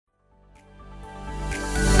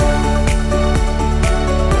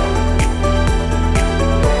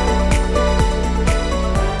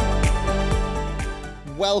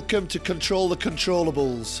welcome to Control the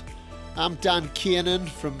Controllables. I'm Dan Kiernan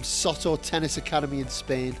from Soto Tennis Academy in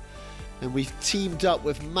Spain, and we've teamed up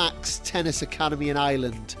with Max Tennis Academy in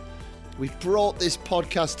Ireland. We've brought this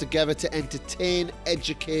podcast together to entertain,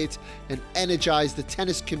 educate, and energise the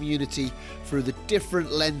tennis community through the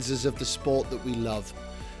different lenses of the sport that we love.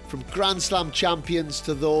 From Grand Slam champions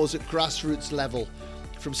to those at grassroots level,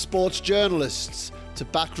 from sports journalists to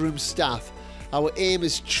backroom staff, our aim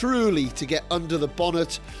is truly to get under the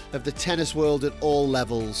bonnet of the tennis world at all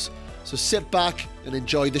levels. So sit back and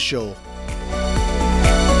enjoy the show.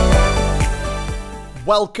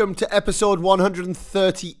 Welcome to episode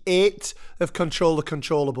 138 of Control the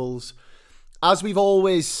Controllables. As we've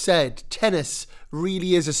always said, tennis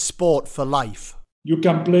really is a sport for life. You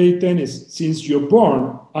can play tennis since you're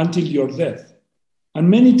born until your death. And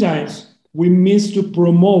many times we miss to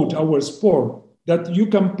promote our sport, that you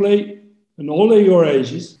can play in all of your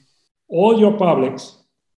ages, all your publics,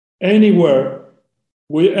 anywhere,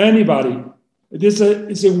 with anybody.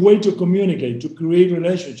 It's a way to communicate, to create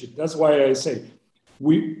relationship. That's why I say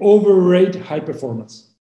we overrate high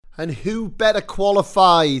performance. And who better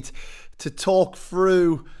qualified to talk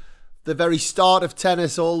through the very start of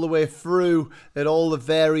tennis all the way through at all the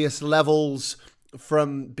various levels,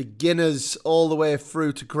 from beginners all the way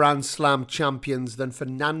through to Grand Slam champions, than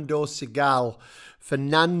Fernando Segal.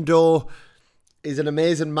 Fernando is an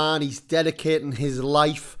amazing man. He's dedicating his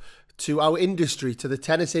life to our industry, to the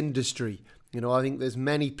tennis industry. You know, I think there's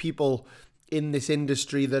many people in this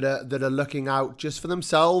industry that are looking out just for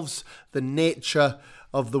themselves, the nature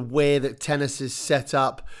of the way that tennis is set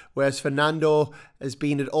up, whereas Fernando has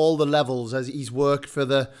been at all the levels, as he's worked for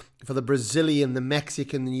the Brazilian, the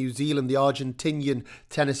Mexican, the New Zealand, the Argentinian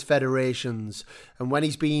tennis federations. And when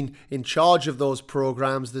he's been in charge of those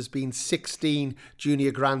programs, there's been 16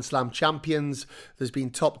 junior Grand Slam champions, there's been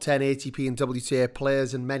top 10 ATP and WTA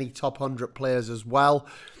players and many top 100 players as well.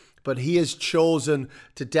 But he has chosen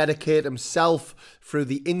to dedicate himself through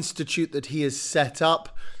the institute that he has set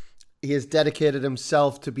up. He has dedicated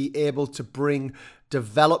himself to be able to bring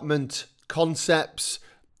development concepts.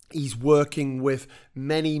 He's working with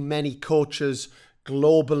many, many coaches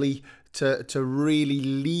globally to really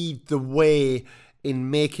lead the way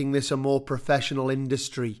in making this a more professional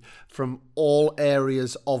industry from all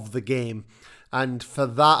areas of the game. And for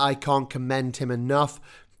that, I can't commend him enough.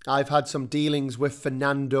 I've had some dealings with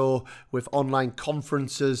Fernando, with online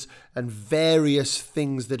conferences and various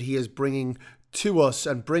things that he is bringing to us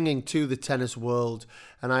and bringing to the tennis world.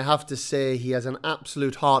 And I have to say, he has an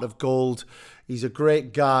absolute heart of gold. He's a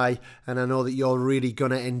great guy, and I know that you're really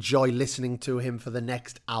going to enjoy listening to him for the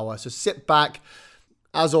next hour. So sit back,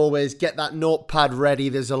 as always, get that notepad ready.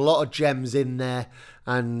 There's a lot of gems in there.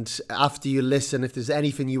 And after you listen, if there's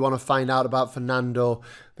anything you want to find out about Fernando,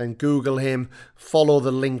 then Google him, follow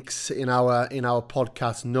the links in our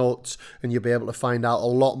podcast notes, and you'll be able to find out a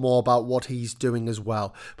lot more about what he's doing as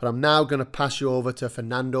well. But I'm now going to pass you over to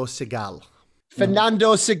Fernando Segal.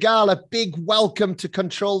 Fernando Segal, a big welcome to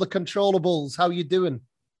Control the Controllables. How are you doing?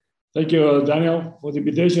 Thank you, Daniel, for the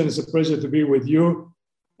invitation. It's a pleasure to be with you.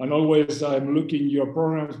 And always I'm looking at your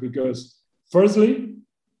programs because, firstly,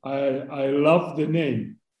 I love the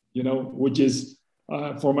name, which is,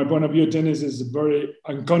 from my point of view, tennis is a very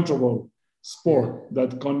uncontrollable sport.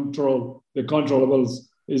 That control the controllables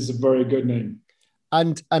is a very good name.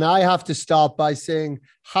 And I have to start by saying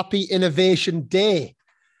Happy Innovation Day.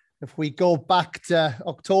 If we go back to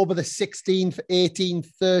October the 16th,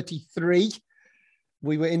 1833,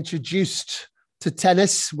 we were introduced to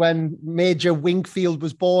tennis when Major Wingfield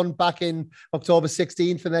was born back in October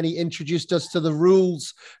 16th, and then he introduced us to the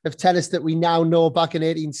rules of tennis that we now know back in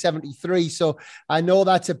 1873. So I know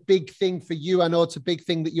that's a big thing for you. I know it's a big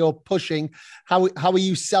thing that you're pushing. How are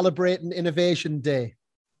you celebrating Innovation Day?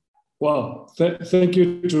 Well, thank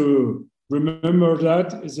you to remember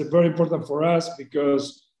that. It's very important for us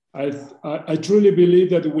because I truly believe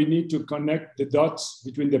that we need to connect the dots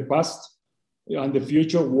between the past and the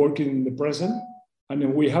future, working in the present.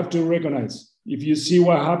 And we have to recognize, if you see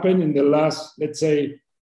what happened in the last, let's say,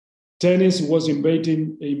 tennis was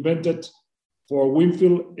invented for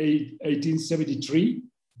Wingfield 1873,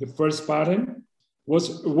 the first patent,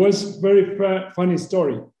 was very funny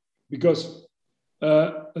story, because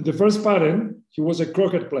the first patent, he was a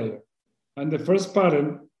croquet player. And the first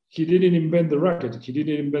patent, he didn't invent the racket, he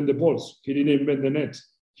didn't invent the balls, he didn't invent the net.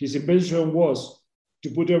 His invention was to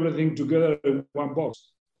put everything together in one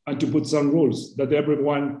box and to put some rules that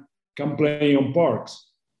everyone can play on parks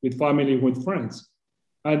with family, with friends.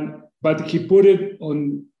 But he put it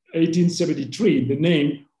on 1873, the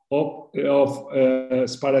name of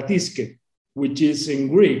Sparatiske, which is in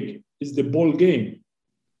Greek, is the ball game.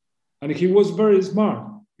 And he was very smart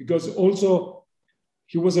because also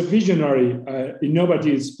he was a visionary,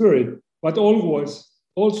 innovative spirit, but always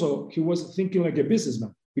also he was thinking like a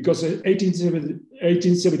businessman because in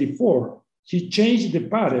 1874, he changed the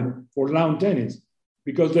pattern for lawn tennis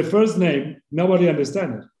because the first name, nobody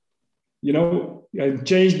understood it, and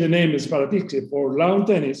changed the name Sparatixi for lawn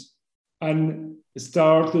tennis and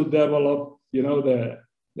start to develop,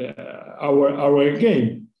 our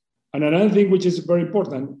game. And another thing which is very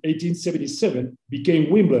important, 1877 became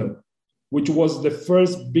Wimbledon, which was the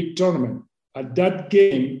first big tournament. And that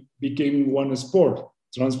game became one sport,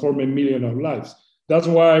 transforming millions of lives. That's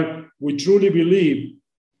why we truly believe,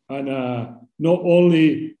 and not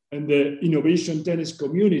only in the innovation tennis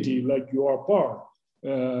community, like you are part,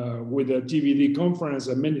 with the TVD conference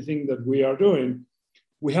and many things that we are doing,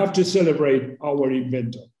 we have to celebrate our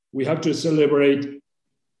inventor. We have to celebrate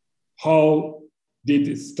how did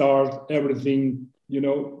it start everything,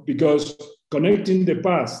 because connecting the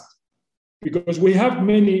past, because we have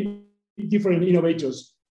many different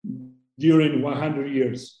innovators during 100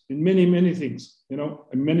 years in many, many things, in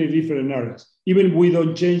many different areas. Even we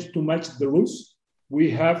don't change too much the rules,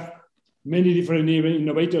 we have many different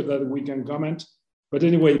innovators that we can comment. But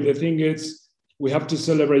anyway, the thing is, we have to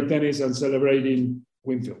celebrate tennis and celebrating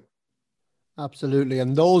Winfield. Absolutely.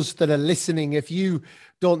 And those that are listening, if you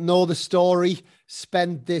don't know the story,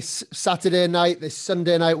 spend this Saturday night, this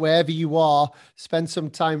Sunday night, wherever you are, spend some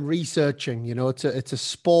time researching. It's a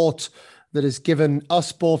sport that has given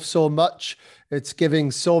us both so much. It's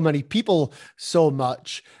giving so many people so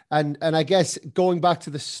much. And I guess going back to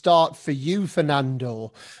the start for you,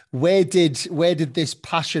 Fernando, where did this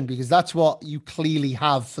passion, because that's what you clearly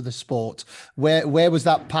have for the sport, where was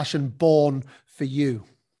that passion born for you?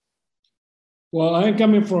 Well, I'm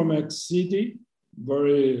coming from a city,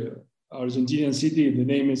 very Argentinian city. The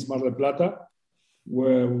name is Mar del Plata,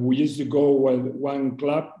 where we used to go with one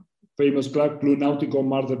club, famous club, Club Náutico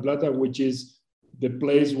Mar del Plata, which is the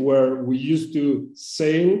place where we used to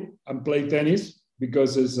sail and play tennis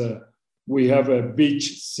because we have a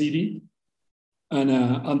beach city,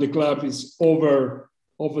 and the club is over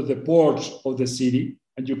the port of the city,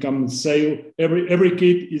 and you can sail. Every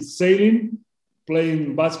kid is sailing,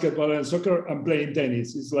 playing basketball and soccer, and playing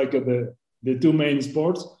tennis. It's like the two main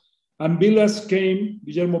sports. And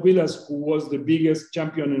Guillermo Vilas, who was the biggest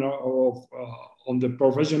champion on the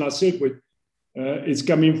professional circuit, is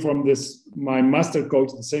coming from my master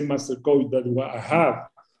coach, the same master coach that I have.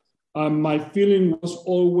 My feeling was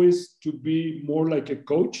always to be more like a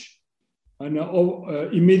coach. And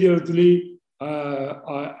immediately,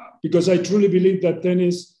 because I truly believe that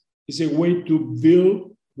tennis is a way to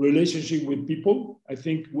build relationship with people. I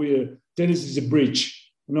think tennis is a bridge.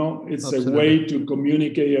 It's Absolutely. A way to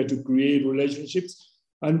communicate and to create relationships.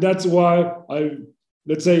 And that's why I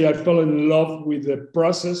fell in love with the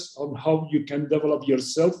process of how you can develop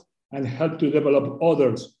yourself and help to develop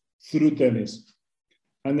others through tennis.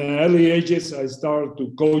 And in early ages, I started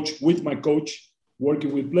to coach with my coach,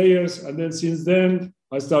 working with players. And then since then,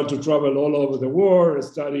 I started to travel all over the world,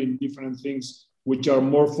 studying different things which are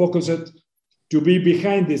more focused to be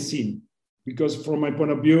behind the scene. Because from my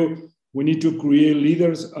point of view, we need to create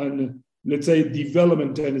leaders and,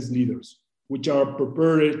 development tennis leaders, which are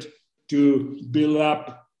prepared to build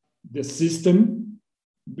up the system.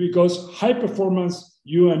 Because high performance,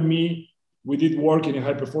 you and me, we did work in a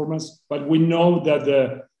high performance, but we know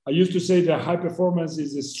that I used to say that high performance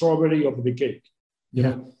is the strawberry of the cake,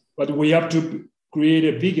 but we have to create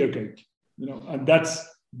a bigger cake, and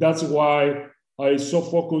that's why I so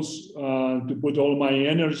focus to put all my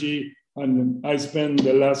energy, and I spent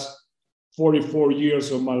the last 44 years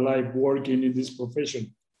of my life working in this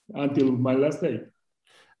profession until my last day.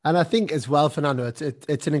 And I think as well, Fernando,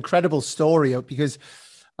 it's an incredible story because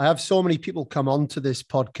I have so many people come onto this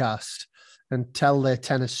podcast and tell their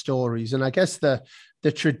tennis stories. And I guess the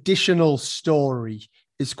traditional story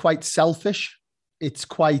is quite selfish. It's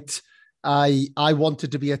quite, I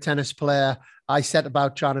wanted to be a tennis player. I set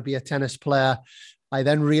about trying to be a tennis player. I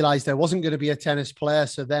then realized I wasn't going to be a tennis player.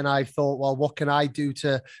 So then I thought, well, what can I do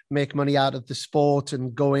to make money out of the sport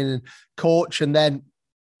and go in and coach? And then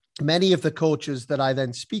many of the coaches that I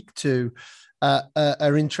then speak to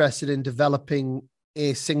are interested in developing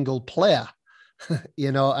a single player,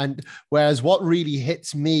 and whereas what really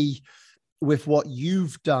hits me with what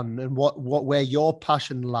you've done and where your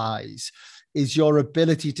passion lies is your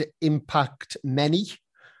ability to impact many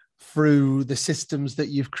through the systems that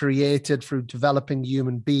you've created through developing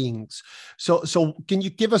human beings. So can you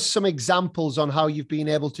give us some examples on how you've been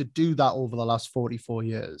able to do that over the last 44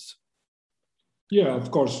 years? Yeah, of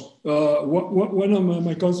course. One of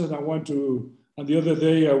my concepts I want to And the other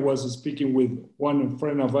day I was speaking with one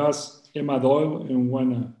friend of us, Emma Doyle, in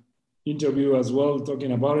one interview as well,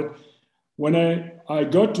 talking about it. When I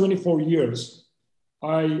got 24 years,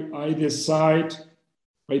 I decide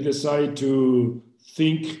to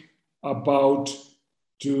think about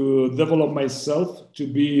to develop myself to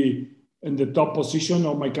be in the top position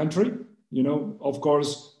of my country. You know, of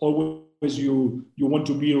course, always you want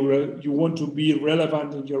to be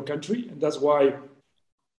relevant in your country, and that's why,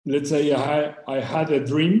 let's say, I had a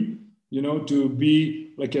dream, you know, to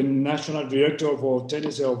be like a national director for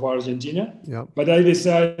tennis of Argentina. Yeah. But I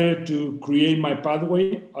decided to create my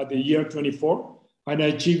pathway at the year 24, and I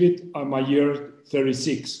achieved it at my year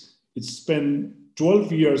 36. It's spent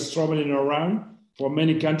 12 years traveling around for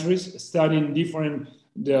many countries, studying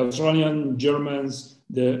the Australian, Germans,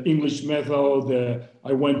 the English method.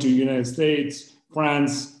 I went to United States,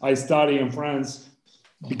 France. I studied in France,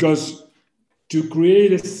 because to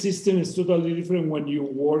create a system is totally different when you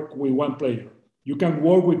work with one player. You can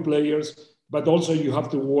work with players, but also you have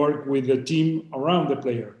to work with the team around the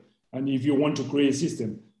player. And if you want to create a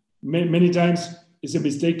system, many times it's a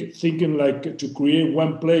mistake thinking like to create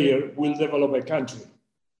one player will develop a country.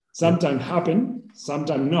 Sometimes happen,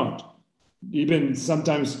 sometimes not. Even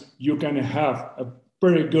sometimes you can have a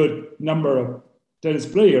very good number of tennis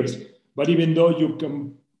players, but even though you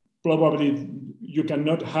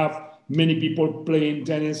cannot have many people playing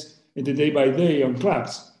tennis in the day by day on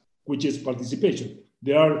clubs, which is participation.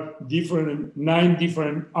 There are 9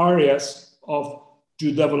 different areas to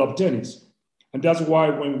develop tennis. And that's why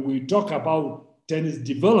when we talk about tennis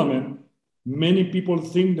development, many people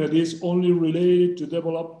think that it's only related to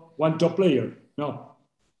develop one top player. No.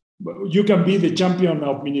 You can be the champion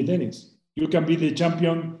of mini tennis. You can be the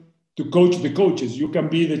champion to coach the coaches. You can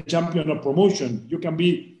be the champion of promotion. You can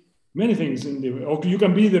be many things or you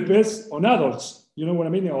can be the best on adults, you know what I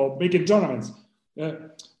mean, or making tournaments.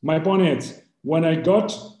 My point is, when I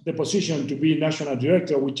got the position to be national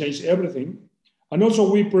director, we changed everything. And also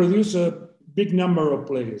we produce a big number of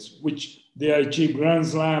players, which they achieve Grand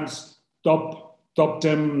Slams, top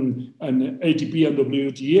 10 and ATP and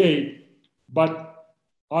WTA. But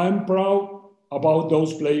I'm proud about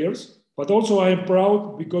those players, but also I'm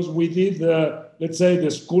proud because we did, let's say, the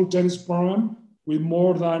school tennis program with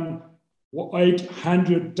more than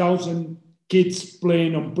 800,000 kids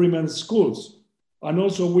playing on primary schools. And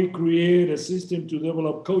also we create a system to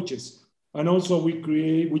develop coaches. And also we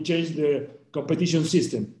change the competition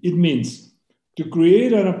system. It means to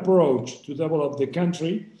create an approach to develop the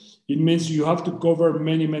country, it means you have to cover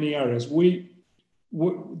many, many areas.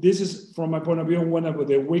 This is, from my point of view, one of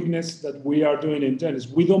the weaknesses that we are doing in tennis.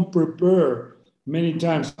 We don't prepare many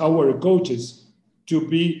times our coaches to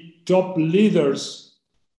be top leaders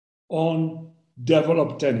on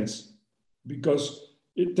developed tennis, because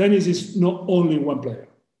tennis is not only one player.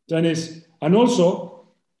 Tennis, and also,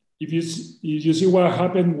 if you see what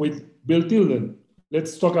happened with Bill Tilden,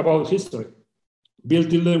 let's talk about history. Bill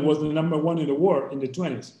Tilden was the number 1 in the world in the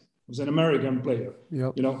 20s. He was an American player,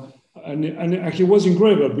 you know, and he was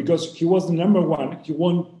incredible because he was the number 1. He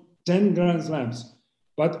won 10 Grand Slams,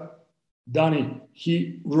 but Danny,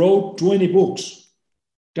 he wrote 20 books.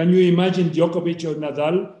 Can you imagine Djokovic or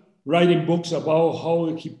Nadal writing books about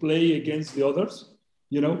how he played against the others?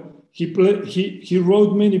 You know, he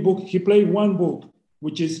wrote many books. He played one book,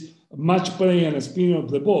 which is Match Play and Spin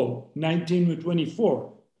of the Ball,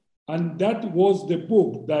 1924. And that was the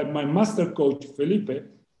book that my master coach, Felipe,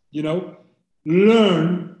 you know,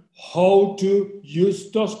 learned how to use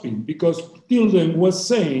topspin, because Tilden was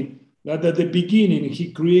saying that at the beginning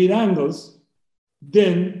he created angles,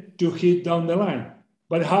 then to hit down the line.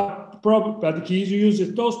 But he used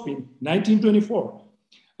topspin, 1924.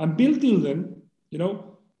 And Bill Tilden, you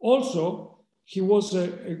know, also he was a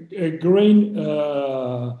great,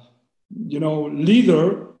 you know,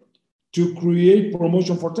 leader to create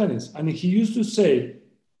promotion for tennis. And he used to say,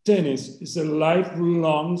 tennis is a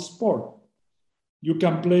lifelong sport. You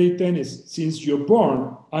can play tennis since you're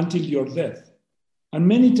born until your death. And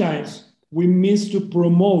many times we miss to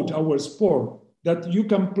promote our sport, that you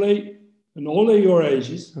can play in all your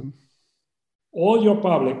ages, all your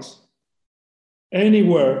publics,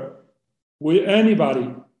 anywhere, with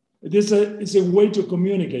anybody. It's a way to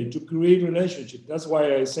communicate, to create relationship. That's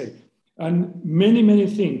why I say. And many, many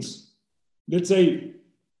things. Let's say,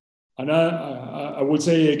 and I will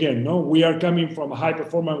say again, no, we are coming from high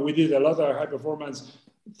performance. We did a lot of high performance.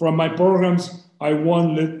 From my programs, I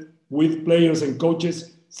won with players and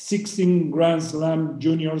coaches 16 Grand Slam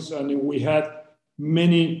juniors, and we had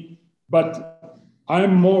many. But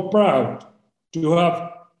I'm more proud to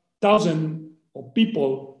have thousands of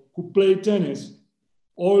people who play tennis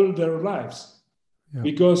all their lives.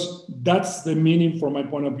 because that's the meaning from my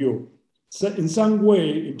point of view. So in some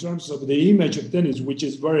way, in terms of the image of tennis, which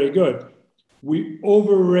is very good, we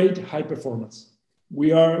overrate high performance.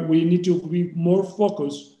 We need to be more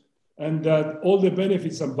focused and that all the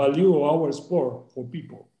benefits and value of our sport for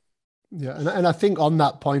people. Yeah, and I think on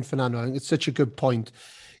that point, Fernando, I think it's such a good point.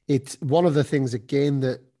 It's one of the things, again,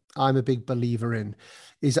 that I'm a big believer in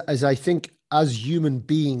is I think as human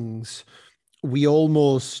beings, we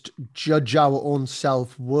almost judge our own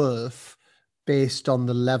self-worth based on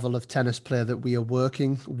the level of tennis player that we are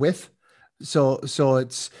working with. So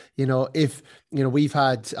it's, if,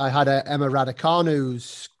 I had Emma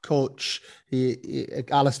Raducanu's coach,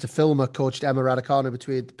 Alistair Filmer coached Emma Raducanu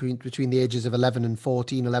between the ages of 11 and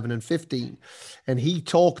 14, 11 and 15. And he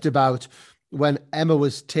talked about when Emma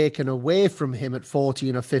was taken away from him at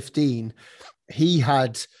 14 or 15, he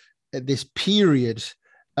had this period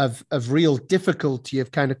of real difficulty of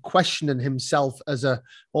kind of questioning himself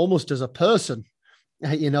almost as a person,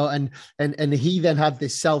 and he then had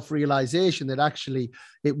this self-realization that actually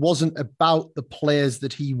it wasn't about the players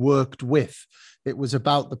that he worked with. It was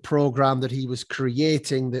about the program that he was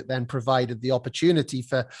creating that then provided the opportunity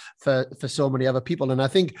for so many other people. And I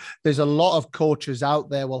think there's a lot of coaches out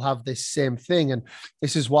there will have this same thing. And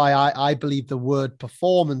this is why I believe the word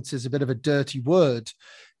performance is a bit of a dirty word,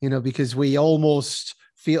 because we almost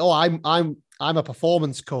feel, I'm a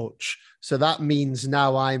performance coach. So that means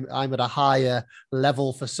now I'm at a higher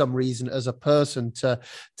level for some reason as a person to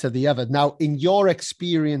the other. Now, in your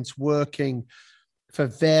experience working for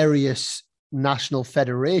various national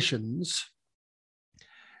federations,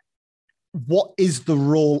 what is the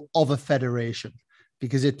role of a federation?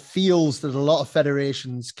 Because it feels that a lot of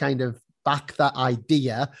federations kind of back that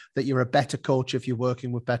idea that you're a better coach if you're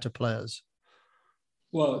working with better players.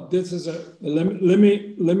 Well, this is let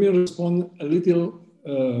me respond a little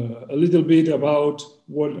bit about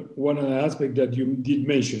one aspect that you did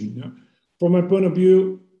mention. From my point of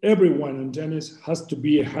view, everyone in tennis has to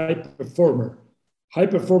be a high performer. High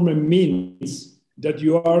performer means that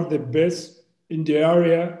you are the best in the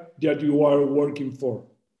area that you are working for.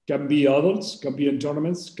 Can be adults, can be in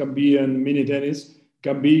tournaments, can be in mini tennis,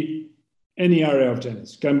 can be any area of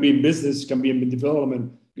tennis, can be in business, can be in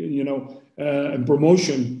development, and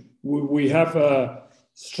promotion. We have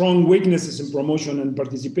strong weaknesses in promotion and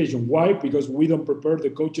participation. Why? Because we don't prepare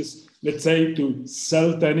the coaches, let's say, to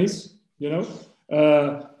sell tennis,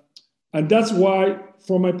 and that's why,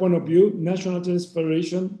 from my point of view, National Tennis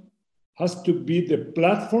Federation has to be the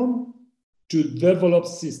platform to develop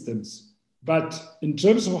systems. But in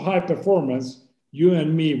terms of high performance, you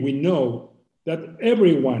and me, we know that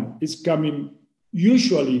everyone is coming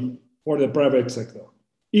usually for the private sector.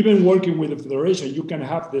 Even working with the federation, you can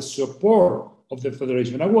have the support of the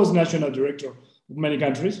federation. I was national director of many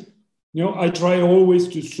countries. I try always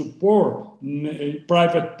to support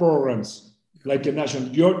private programs like a national.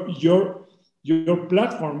 Your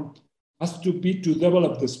platform has to be to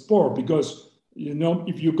develop the sport, because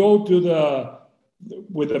if you go to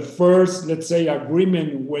with the first, let's say,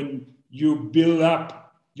 agreement when you build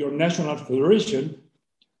up your national federation,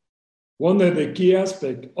 one of the key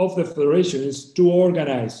aspects of the federation is to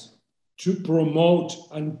organize, to promote,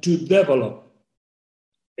 and to develop.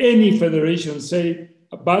 Any federation say,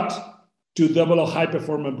 but to develop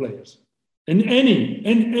high-performing players. And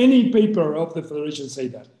any paper of the federation say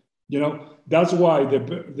that. That's why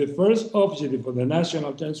the first objective of the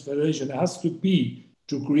National Tennis Federation has to be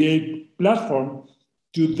to create platform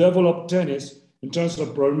to develop tennis in terms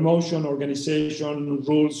of promotion, organization,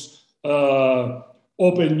 rules,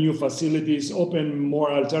 open new facilities, open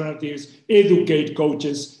more alternatives, educate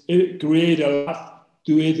coaches, create a lot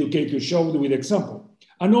to educate, to show with example.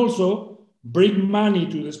 And also bring money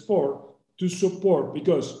to the sport to support,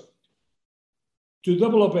 because to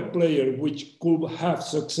develop a player which could have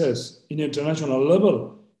success in international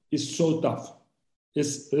level is so tough.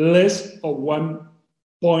 It's less of 1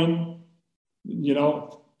 point,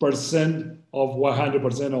 percent of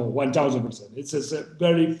 100% or 1,000%. It's a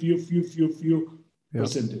very few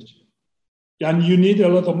percentage. And you need a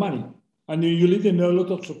lot of money, and you need a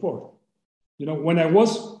lot of support. When I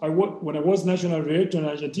was national director in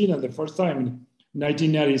Argentina the first time in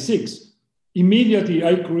 1996, immediately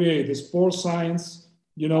I created the sports science,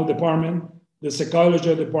 department, the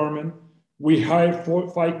psychology department. We hired 4 or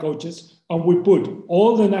 5 coaches, and we put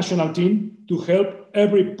all the national team to help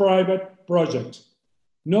every private project,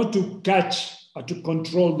 not to catch or to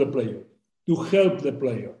control the player, to help the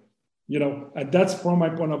player. And that's, from my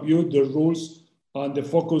point of view, the rules and the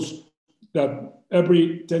focus that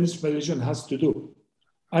every tennis federation has to do.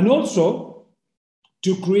 And also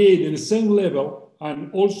to create in the same level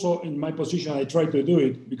and also in my position, I try to do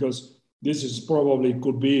it because this is probably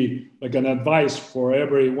could be like an advice for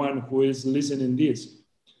everyone who is listening this,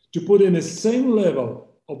 to put in the same level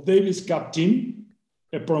of Davis Cup team,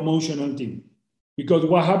 a promotional team. Because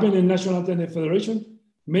what happened in National Tennis Federation,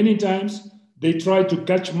 many times they try to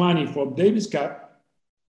catch money from Davis Cup.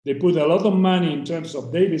 They put a lot of money in terms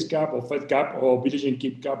of Davis Cup or Fed Cup or Billie Jean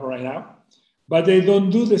King Cup right now, but they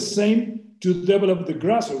don't do the same to develop the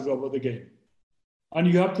grassroots of the game. And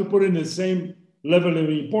you have to put in the same level of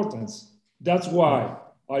importance. That's why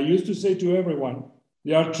I used to say to everyone,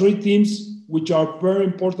 there are three teams which are very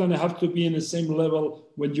important and have to be in the same level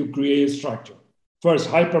when you create a structure. First,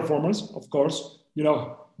 high performance, of course,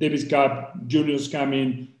 Davis Cup, juniors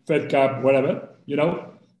coming, Fed Cup, whatever,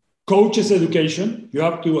 Coaches education, you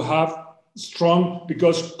have to have strong,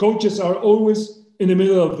 because coaches are always in the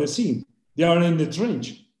middle of the scene. They are in the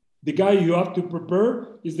trench. The guy you have to prepare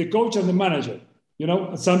is the coach and the manager,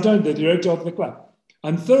 sometimes the director of the club.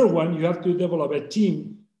 And third one, you have to develop a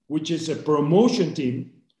team, which is a promotion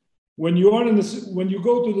team. When you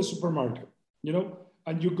go to the supermarket,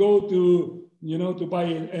 and you go to buy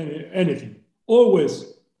anything, always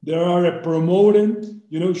there are a promoting,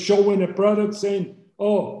 showing a product saying,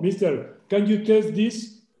 oh, mister, can you test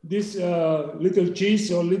this little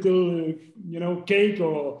cheese or little, cake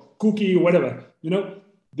or cookie, whatever,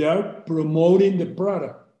 they are promoting the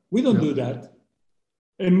product. We don't do that.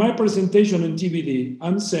 In my presentation on TVD,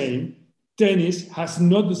 I'm saying tennis has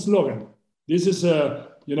not the slogan. This is a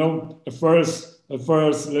first,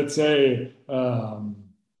 let's say,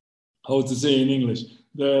 how to say in English,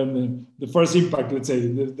 the first impact, let's say,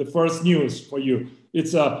 the first news for you.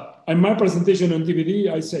 It's in my presentation on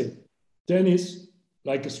TVD, I say, tennis,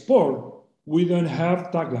 like a sport, we don't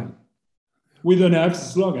have tagline. We don't have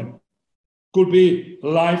slogan. Could be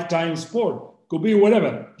lifetime sport. Could be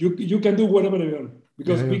whatever. You can do whatever you want.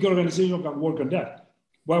 Because big organizations can work on that.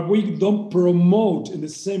 But we don't promote in the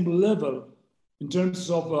same level in terms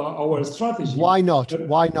of our strategy. Why not?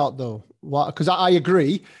 Why not, though? Because I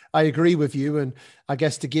agree. I agree with you. And I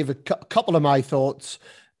guess to give a couple of my thoughts,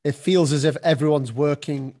 it feels as if everyone's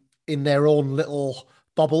working in their own little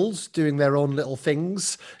bubbles, doing their own little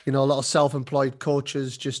things. A lot of self-employed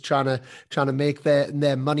coaches just trying to make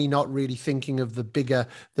their money, not really thinking of the bigger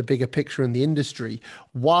picture in the industry.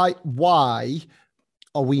 Why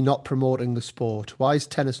are we not promoting the sport? Why is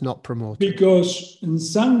tennis not promoted? Because in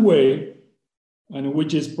some way, and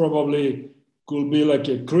which is probably could be like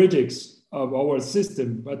a critics of our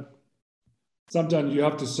system, but sometimes you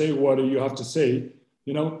have to say what you have to say.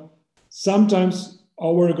 Sometimes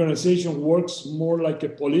our organization works more like a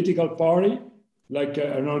political party, like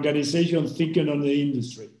an organization thinking on the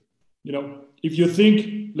industry. If you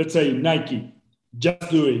think, let's say Nike, just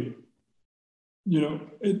do it.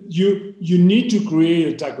 You need to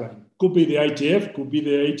create a tagline. Could be the ITF, could be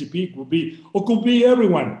the ATP, could be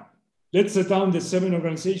everyone. Let's set down the 7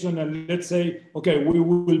 organizations and let's say, okay, we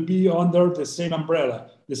will be under the same umbrella,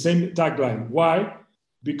 the same tagline. Why?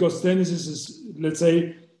 Because tennis is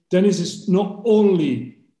not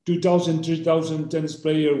only 2,000, 3,000 tennis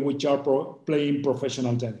players which are playing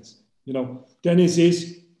professional tennis. Tennis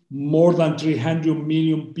is more than 300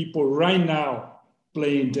 million people right now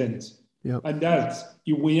playing tennis. Yep. And that's,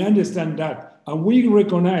 if we understand that, and we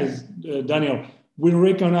recognize, Daniel, we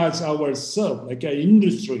recognize ourselves like an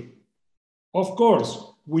industry. Of course,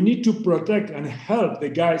 we need to protect and help the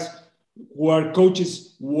guys who are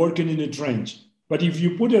coaches working in the trench. But if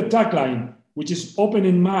you put a tagline, which is open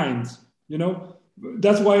in minds,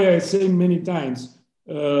 that's why I say many times,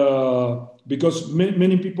 because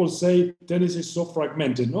many people say tennis is so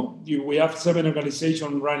fragmented, no? We have 7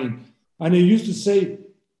 organizations running. And I used to say,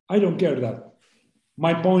 I don't care that.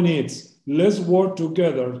 My point is, let's work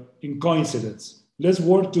together in coincidence. Let's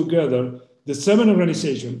work together, the 7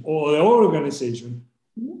 organization or the whole organization,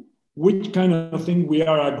 which kind of thing we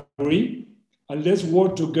are agree, and let's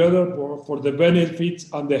work together for the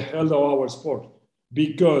benefits and the health of our sport.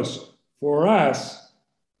 Because for us,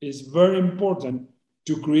 it's very important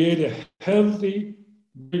to create a healthy,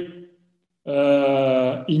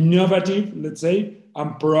 innovative, let's say,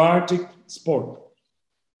 and proactive sport.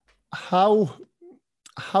 How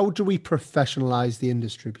do we professionalize the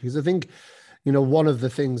industry? Because I think, one of the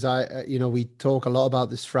things we talk a lot about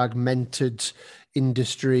this fragmented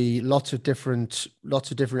industry, lots of different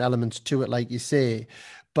elements to it, like you say.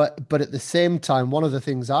 But at the same time, one of the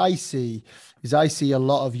things I see a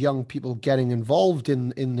lot of young people getting involved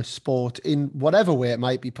in the sport in whatever way. It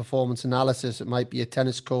might be performance analysis, it might be a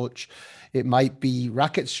tennis coach, it might be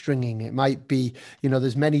racket stringing, it might be,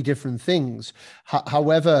 there's many different things.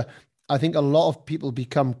 However, I think a lot of people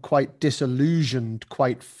become quite disillusioned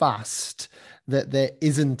quite fast that there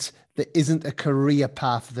isn't a career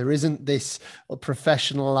path, there isn't this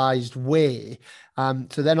professionalized way.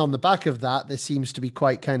 So then on the back of that, there seems to be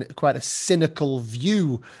quite a cynical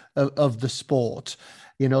view of the sport,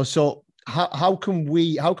 So how can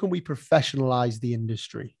we professionalize the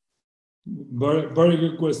industry? Very, very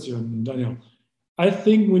good question, Daniel. I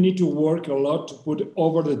think we need to work a lot to put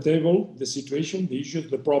over the table the situation, the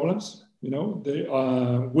issues, the problems,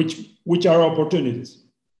 which are opportunities.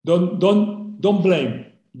 Don't blame.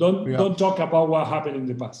 Don't talk about what happened in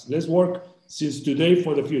the past. Let's work since today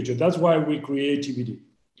for the future. That's why we create TBD.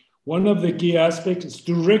 One of the key aspects is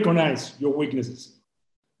to recognize your weaknesses.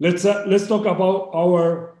 Let's talk about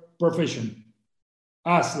our profession.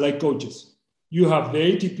 Us, like coaches, you have the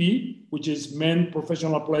ATP, which is men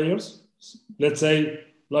professional players. Let's say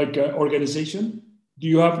like an organization. Do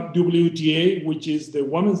you have WTA, which is the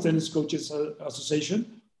Women's Tennis Coaches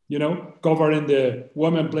Association? Covering the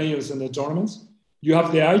women players in the tournaments. You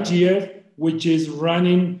have the ITF, which is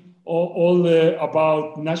running all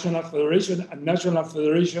about national federation and national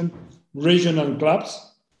federation regional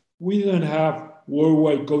clubs. We don't have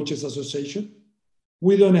Worldwide Coaches Association.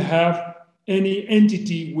 We don't have any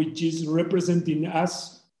entity which is representing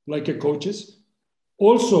us like a coaches.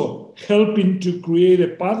 Also helping to create a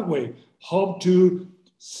pathway, how to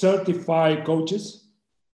certify coaches,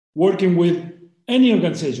 working with any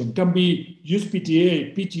organization, can be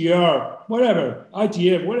USPTA, PTR, whatever,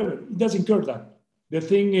 ITF, whatever, it doesn't care that. The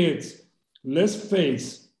thing is, let's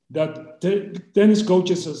face that tennis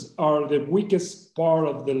coaches are the weakest part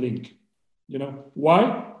of the link.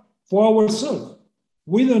 Why? For ourselves.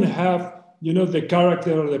 We don't have, the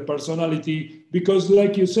character or the personality, because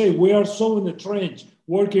like you say, we are so in the trench,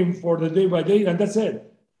 working for the day by day, and that's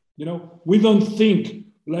it. We don't think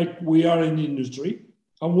like we are in the industry,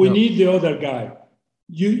 and we need the other guy.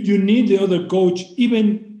 You need the other coach,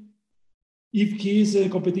 even if he is in a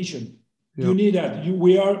competition. Yep. You need that.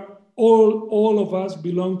 We are all of us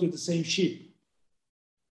belong to the same ship.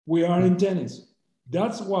 We are in tennis.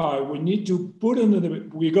 That's why we need to put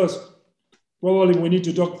because probably we need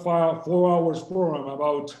to talk 4 hours program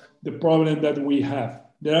about the problem that we have.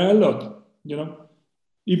 There are a lot,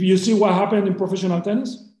 If you see what happened in professional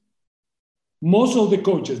tennis, most of the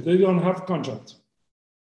coaches, they don't have contracts.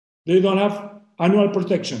 They don't have annual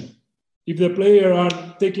protection. If the player are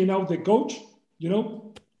taking out the coach,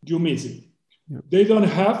 you miss it. Yep. They don't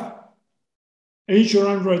have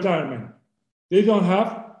insurance retirement. They don't have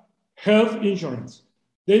health insurance.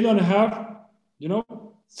 They don't have,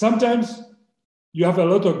 sometimes you have a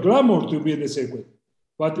lot of glamour to be in the circuit,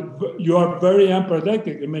 but you are very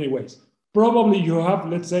unprotected in many ways. Probably you have,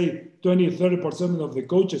 let's say, 20, 30% of the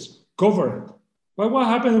coaches covered. But what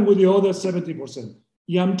happened with the other 70%?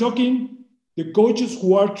 Yeah, I'm talking the coaches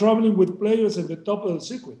who are traveling with players at the top of the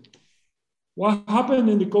circuit. What happened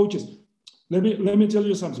in the coaches? Let me tell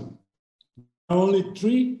you something. There are only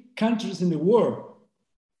 3 countries in the world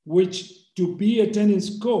which, to be a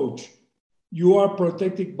tennis coach, you are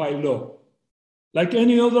protected by law. Like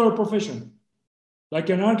any other profession, like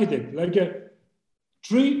an architect, like a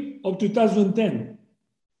 3 of 2010.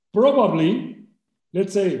 Probably,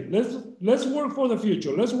 let's say, let's work for the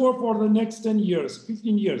future. Let's work for the next 10 years,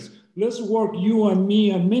 15 years. Let's work, you and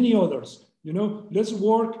me and many others. Let's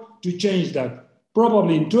work to change that.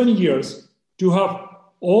 Probably in 20 years, to have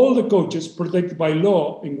all the coaches protected by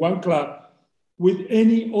law in one club with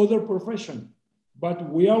any other profession. But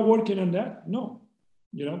we are working on that? No.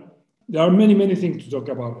 There are many, many things to talk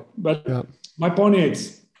about it. But my point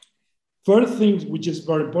is, first thing which is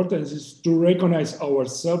very important is to recognize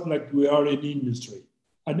ourselves like we are in industry.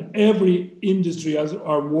 And every industry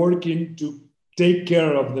are working to take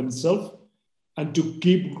care of themselves and to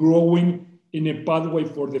keep growing in a pathway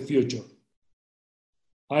for the future.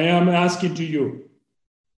 I am asking to you,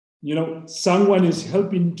 someone is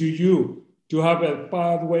helping to you to have a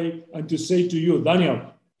pathway and to say to you, Daniel,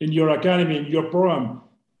 in your academy, in your program,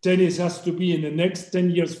 tennis has to be in the next 10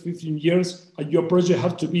 years, 15 years, and your project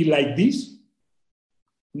has to be like this?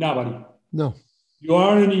 Nobody. No. You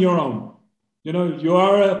are in your own. You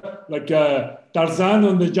are like a Tarzan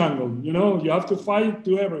in the jungle. You have to fight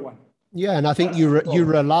to everyone. Yeah, and I think you're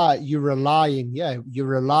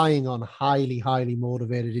relying on highly, highly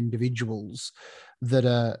motivated individuals that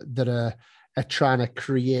are trying to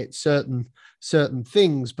create certain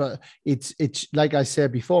things. But it's like I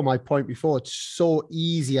said before, my point before, it's so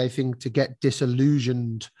easy, I think, to get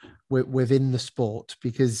disillusioned within the sport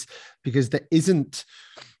because there isn't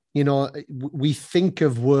you know, we think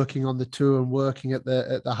of working on the tour and working at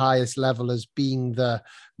the highest level as being the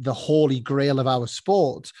holy grail of our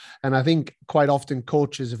sport. And I think quite often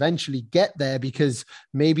coaches eventually get there because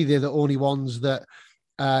maybe they're the only ones that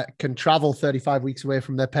can travel 35 weeks away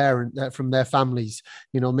from from their families.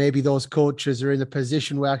 You know, maybe those coaches are in a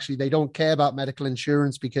position where actually they don't care about medical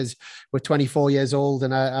insurance because we're 24 years old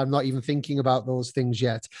and I'm not even thinking about those things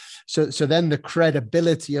yet. So then the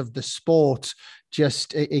credibility of the sport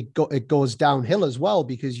just it goes downhill as well,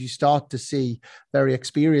 because you start to see very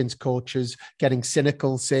experienced coaches getting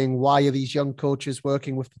cynical, saying, why are these young coaches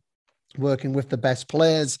working with the best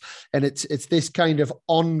players? And it's this kind of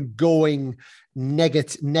ongoing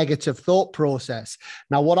negative thought process.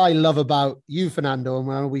 Now, what I love about you, Fernando, and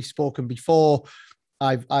when we've spoken before,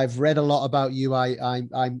 I've read a lot about you.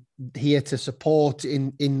 I'm here to support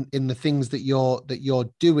in the things that you're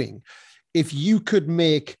doing. If you could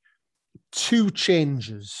make 2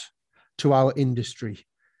 changes to our industry,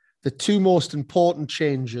 the 2 most important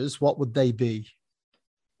changes, what would they be?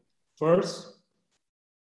 First,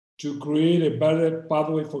 to create a better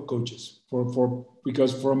pathway for coaches.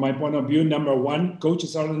 Because from my point of view, number 1,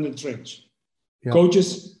 coaches are in the trench. Yeah.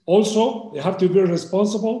 Coaches also, they have to be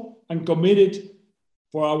responsible and committed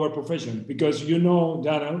for our profession. Because you know,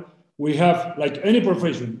 Daniel, we have, like any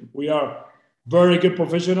profession, we are very good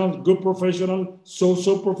professional,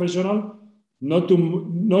 so professional, not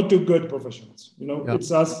too good professionals. You know,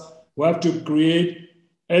 It's us. We have to create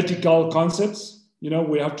ethical concepts. You know,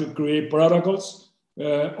 we have to create protocols.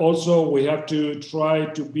 Also, we have to try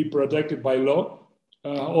to be protected by law.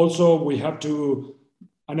 Also, we have to,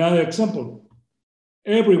 another example,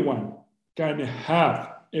 everyone can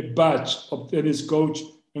have a badge of tennis coach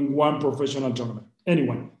in one professional tournament.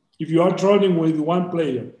 Anyone. If you are training with one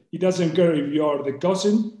player, it doesn't care if you are the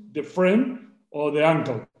cousin, the friend, or the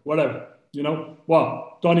uncle, whatever. You know,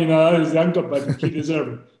 well, Tony Nadal is the uncle, but he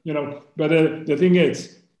deserves it. You know, but the thing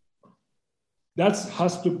is, that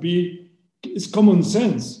has to be, it's common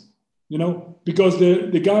sense, you know, because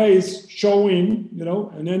the guy is showing, you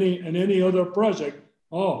know, in any other project,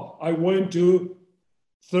 oh, I went to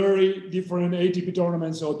 30 different ATP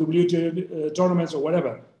tournaments or WTA tournaments or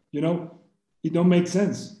whatever, you know, it don't make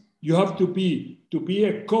sense. You have to be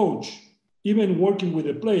a coach, even working with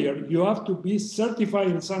a player, you have to be certified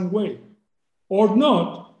in some way. Or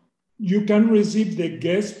not, you can receive the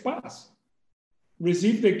guest pass. And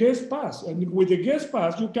with the guest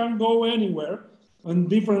pass, you can go anywhere on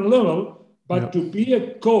different level, but to be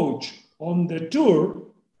a coach on the tour,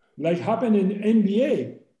 like happened in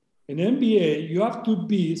NBA. In NBA, you have to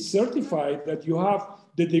be certified that you have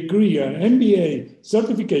the degree, an NBA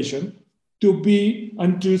certification, to be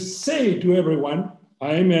and to say to everyone,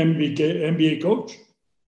 I am an NBA coach.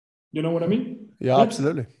 You know what I mean? Yeah,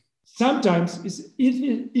 absolutely. Sometimes it's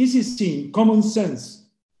easy seen, common sense.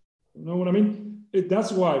 You know what I mean?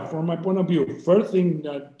 That's why, from my point of view, first thing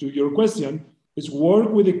to your question is work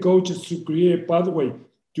with the coaches to create a pathway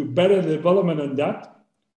to better development on that.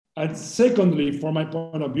 And secondly, from my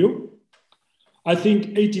point of view, I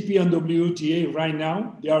think ATP and WTA right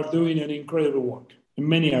now, they are doing an incredible work in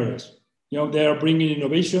many areas. You know, they are bringing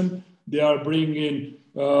innovation. They are bringing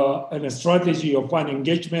a strategy of fan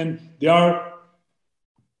engagement. They are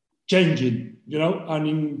changing, you know, and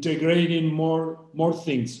integrating more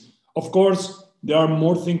things. Of course, there are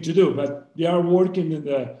more things to do, but they are working in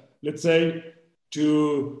the, let's say,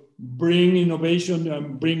 to bring innovation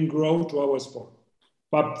and bring growth to our sport.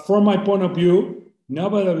 But from my point of view,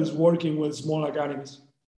 nobody is working with small academies.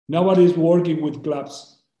 Nobody is working with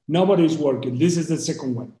clubs. Nobody is working. This is the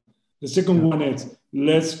second one. The second one is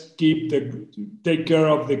let's take care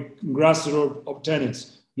of the grassroots of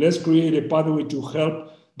tennis. Let's create a pathway to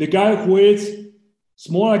help the guy who is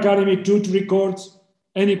small academy, 2-3 courts,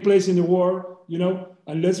 any place in the world, you know,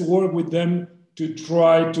 and let's work with them to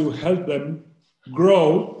try to help them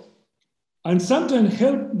grow. And sometimes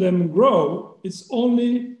help them grow, it's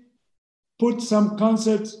only put some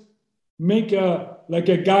concepts, make a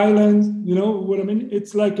guideline, you know what I mean?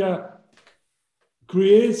 It's like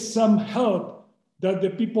create some help that the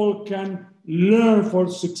people can learn for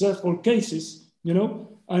successful cases, you know,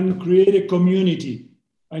 and create a community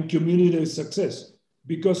and community success.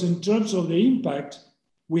 Because in terms of the impact,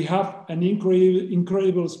 we have an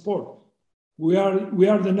incredible sport. We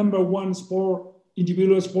are the number one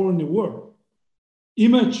individual sport in the world.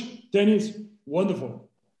 Image, tennis, wonderful.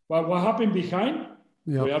 But what happened behind,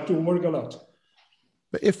 we have to work a lot.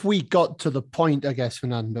 But if we got to the point, I guess,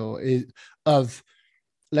 Fernando, of,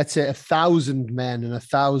 let's say, 1,000 men and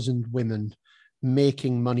 1,000 women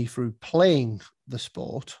making money through playing the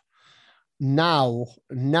sport, now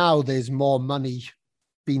there's more money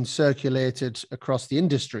being circulated across the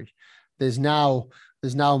industry. There's now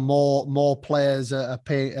more players are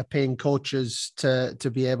paying coaches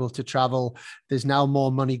to be able to travel. There's now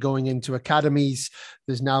more money going into academies.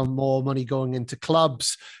 There's now more money going into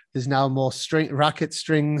clubs. There's now more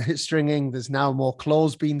stringing. There's now more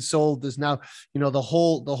clothes being sold. There's now, the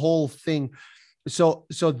whole thing. So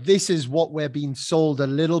this is what we're being sold a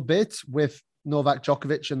little bit with Novak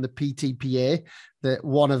Djokovic and the PTPA. That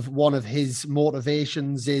one of his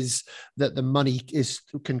motivations is that the money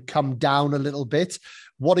can come down a little bit.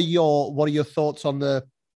 What are your thoughts on the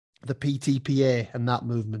PTPA and that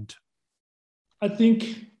movement? I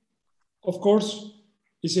think, of course,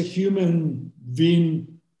 it's a human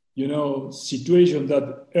being, situation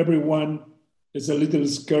that everyone is a little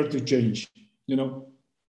scared to change,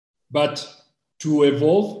 but to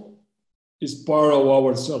evolve is part of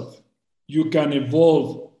ourselves. You can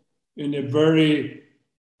evolve in a very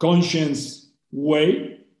conscious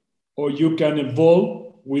way, or you can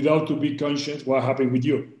evolve without to be conscious what happened with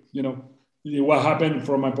you, what happened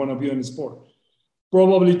from my point of view in sport.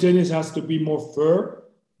 Probably tennis has to be more fair,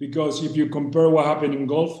 because if you compare what happened in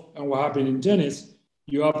golf and what happened in tennis,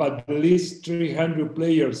 you have at least 300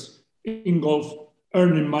 players in golf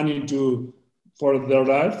earning money for their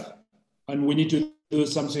life. And we need to do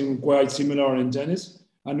something quite similar in tennis.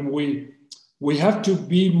 And we have to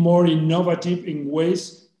be more innovative in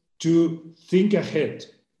ways to think ahead.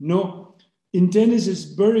 No, in tennis it's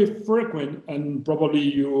very frequent, and probably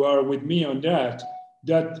you are with me on that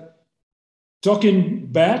talking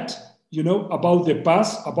bad, about the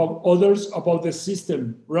past, about others, about the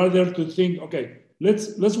system, rather to think, okay,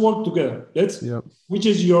 let's work together. Which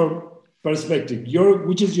is your perspective?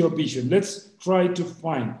 Which is your vision? Let's try to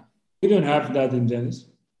find. We don't have that in tennis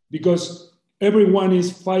because everyone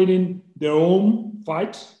is fighting their own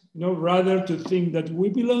fight, rather to think that we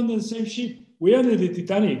belong in the same ship. We are the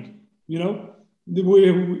Titanic,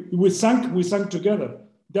 we sank together.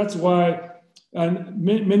 That's why, and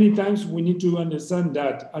many times we need to understand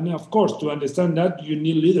that. And of course, to understand that, you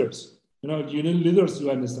need leaders. You need leaders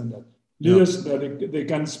to understand that. Leaders that they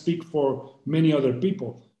can speak for many other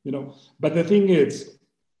people, But the thing is,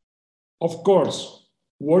 of course,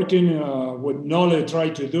 working with knowledge, try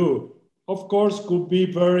to do, of course, could be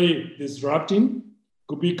very disrupting,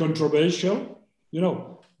 could be controversial,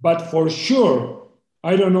 But for sure,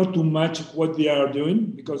 I don't know too much what they are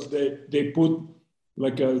doing, because they put,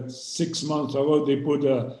 6 months ago, they put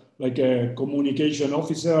a communication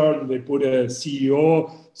officer, they put a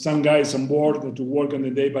CEO, some guys on board to work on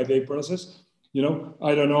the day-by-day process.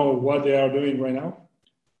 I don't know what they are doing right now.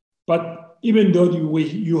 But even though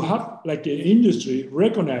you have an industry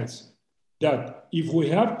recognize that if we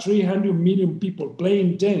have 300 million people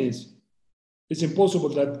playing tennis, it's impossible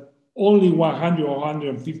that only 100 or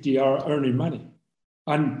 150 are earning money.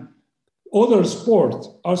 And other sports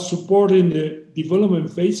are supporting the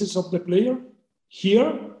development phases of the player.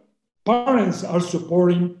 Here, parents are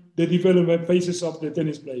supporting the development phases of the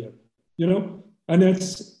tennis player, And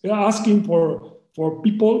it's asking for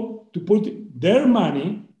people to put their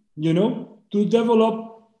money, to develop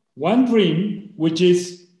one dream, which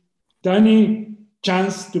is tiny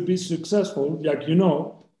chance to be successful,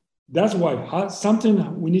 That's why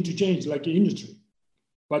something we need to change, like the industry.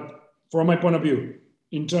 But from my point of view,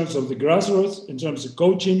 in terms of the grassroots, in terms of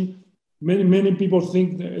coaching, many people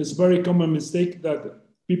think it's a very common mistake that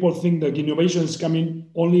people think that innovation is coming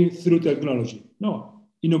only through technology. No,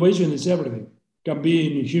 innovation is everything. Can be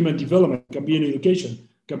in human development, can be in education,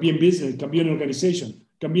 can be in business, can be in organization,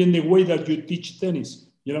 can be in the way that you teach tennis.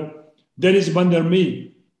 Dennis van der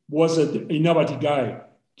Mee was an innovative guy.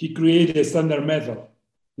 He created a standard method.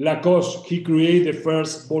 Lacoste, he created the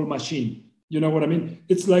first ball machine. You know what I mean?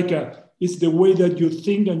 It's it's the way that you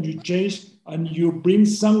think and you change and you bring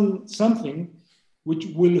something which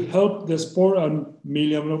will help the sport and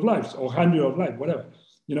millions of lives or hundreds of lives, whatever,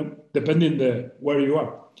 depending where you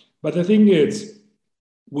are. But the thing is,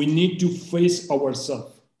 we need to face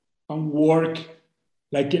ourselves and work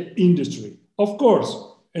like an industry. Of course,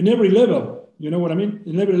 in every level, you know what I mean?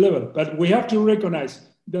 In every level. But we have to recognize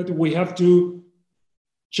that we have to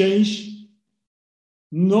change,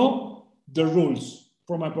 know the rules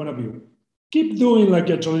from my point of view. Keep doing like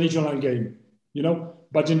a traditional game,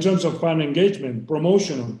 but in terms of fan engagement,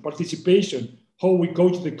 promotional, participation, how we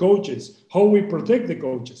coach the coaches, how we protect the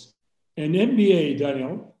coaches. In NBA,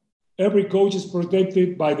 Daniel, every coach is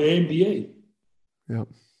protected by the NBA. Yeah.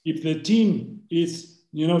 If the team is,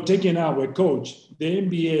 taking out a coach, the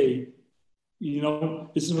NBA,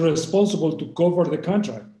 is responsible to cover the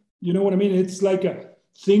contract. You know what I mean? It's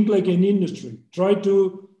think like an industry. Try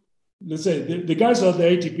to let's say the guys at the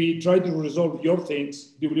ATP try to resolve your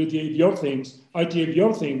things, WTA your things, ITF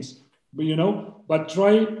your things, but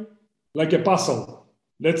try like a puzzle.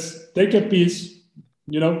 Let's take a piece,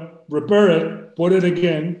 repair it, put it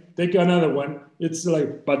again, take another one. It's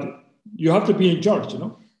like, but you have to be in charge,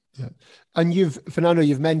 Yeah. And Fernando,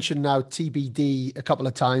 you've mentioned now TBD a couple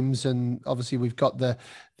of times, and obviously we've got the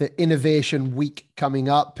Innovation Week coming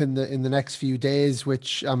up in the next few days,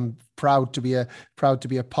 which I'm proud to be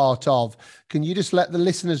a part of. Can you just let the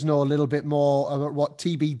listeners know a little bit more about what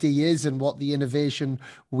TBD is and what the Innovation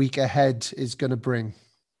Week ahead is going to bring?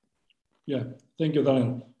 Yeah, thank you,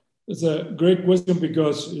 Daniel. It's a great question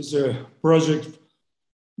because it's a project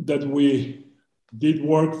that we did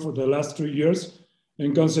work for the last 3 years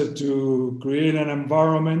in concept to create an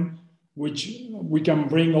environment which we can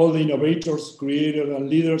bring all the innovators, creators, and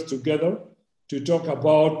leaders together to talk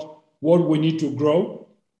about what we need to grow.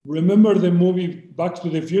 Remember the movie Back to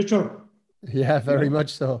the Future? Yeah, very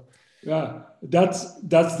much so. Yeah, that's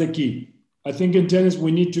the key. I think in tennis,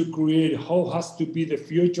 we need to create how has to be the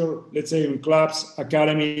future, let's say in clubs,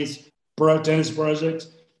 academies, tennis projects,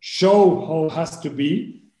 show how it has to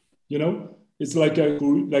be, It's like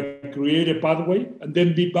create a pathway and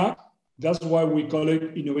then be back. That's why we call it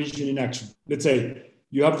innovation in action. Let's say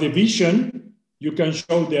you have the vision, you can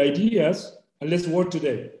show the ideas, and let's work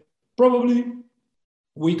today. Probably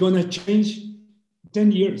we're gonna change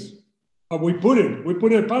 10 years. We put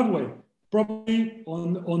a pathway. Probably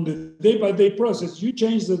on the day-by-day process, you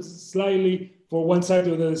change it slightly for one side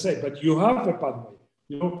or the other side, but you have a pathway.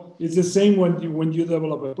 It's the same when you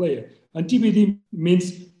develop a player. And TBD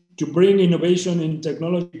means to bring innovation in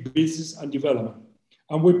technology, business, and development.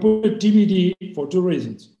 And we put TBD for 2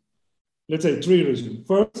 reasons. Let's say 3 reasons.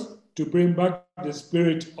 First, to bring back the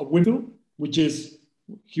spirit of Winfield, which is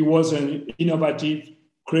he was an innovative,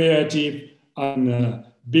 creative, and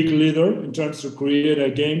big leader in terms of create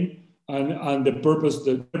a game and the purpose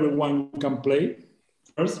that everyone can play.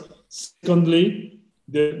 First. Secondly,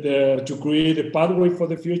 to create a pathway for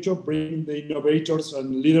the future, bring the innovators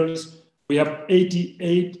and leaders. We have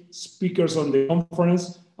 88 speakers on the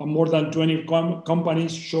conference and more than 20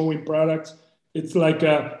 companies showing products. It's like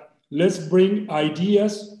let's bring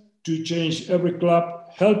ideas to change every club,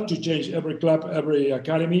 help to change every club, every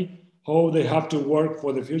academy, how they have to work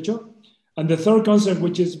for the future. And the third concept,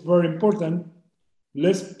 which is very important,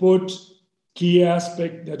 let's put key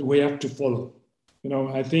aspect that we have to follow.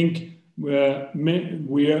 I think we have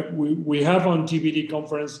on TBD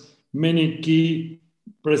conference many key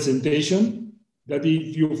presentation that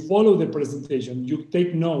if you follow the presentation, you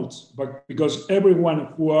take notes, but because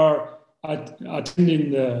everyone who are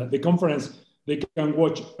attending the conference, they can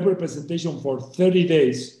watch every presentation for 30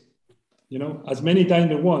 days, as many times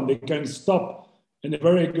they want. They can stop in a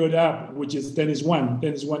very good app, which is Tennis One.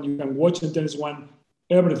 Tennis One, you can watch in Tennis One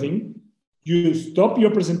everything. You stop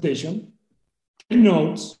your presentation, take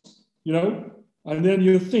notes, and then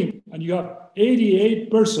you think, and you have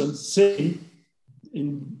 88 persons saying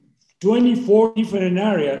in 24 different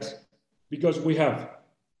areas, because we have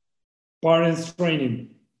parents training,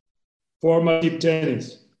 formative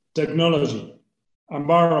tennis, technology,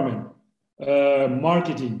 environment,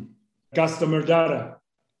 marketing, customer data,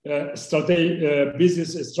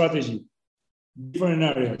 business strategy, different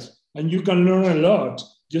areas. And you can learn a lot.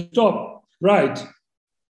 Just stop, write,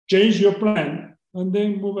 change your plan, and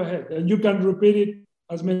then move ahead. And you can repeat it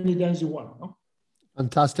as many times you want. No?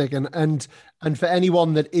 Fantastic. And for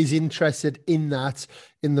anyone that is interested in that,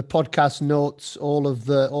 in the podcast notes, all of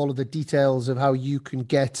the details of how you can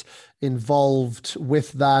get involved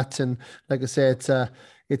with that. And like I say,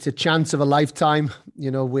 it's a chance of a lifetime.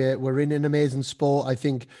 We're in an amazing sport. I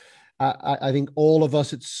think all of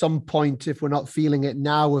us at some point, if we're not feeling it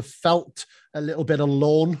now, have felt a little bit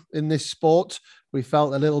alone in this sport. We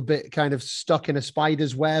felt a little bit kind of stuck in a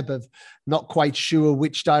spider's web of not quite sure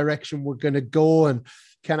which direction we're going to go. And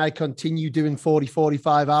can I continue doing 40,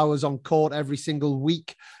 45 hours on court every single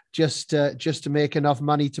week just to make enough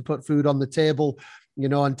money to put food on the table?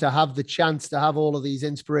 And to have the chance to have all of these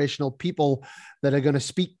inspirational people that are going to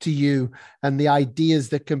speak to you and the ideas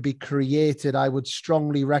that can be created, I would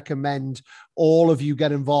strongly recommend all of you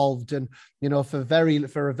get involved. And, for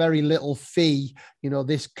a very little fee,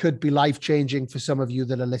 this could be life-changing for some of you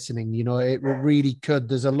that are listening. It really could.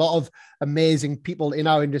 There's a lot of amazing people in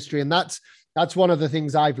our industry. And that's one of the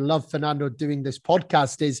things I've loved, Fernando, doing this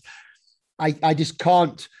podcast is I just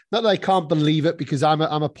can't, not that I can't believe it, because I'm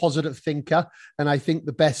a positive thinker and I think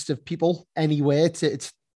the best of people anyway.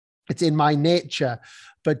 It's in my nature,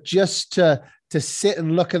 but just to sit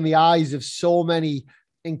and look in the eyes of so many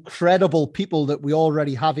incredible people that we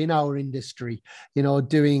already have in our industry,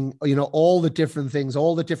 doing, all the different things,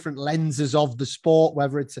 all the different lenses of the sport,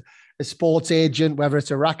 whether it's a sports agent, whether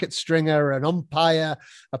it's a racket stringer, an umpire,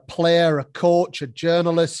 a player, a coach, a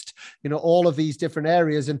journalist, all of these different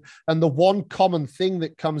areas. And the one common thing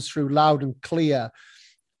that comes through loud and clear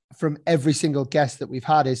from every single guest that we've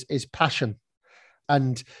had is passion.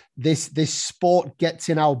 And this sport gets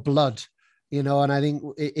in our blood, and I think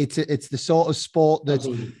it's the sort of sport that,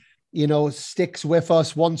 Absolutely. sticks with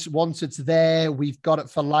us. Once it's there, we've got it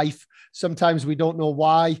for life. Sometimes we don't know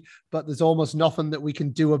why, but there's almost nothing that we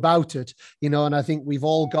can do about it, and I think we've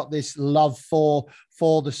all got this love for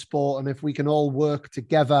the sport. And if we can all work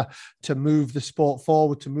together to move the sport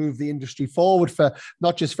forward, to move the industry forward, for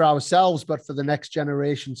not just for ourselves, but for the next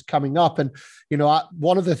generations coming up. And,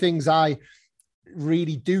 one of the things I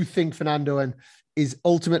really do think, Fernando, and is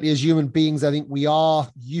ultimately, as human beings, I think we are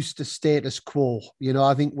used to status quo.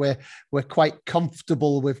 I think we're quite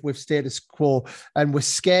comfortable with status quo, and we're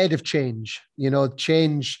scared of change.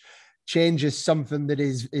 Change is something that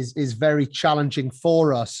is very challenging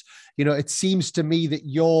for us. It seems to me that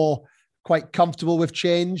you're quite comfortable with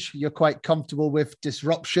change. You're quite comfortable with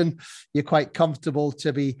disruption. You're quite comfortable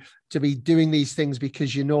to be doing these things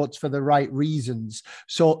because it's for the right reasons.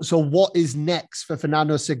 So what is next for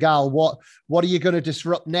Fernando Segal? What are you going to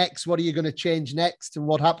disrupt next? What are you going to change next? And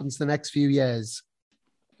what happens the next few years?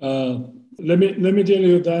 Let me tell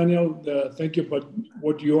you, Daniel, thank you for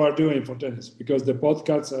what you are doing for tennis, because the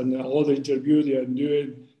podcasts and all the interviews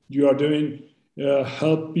you are doing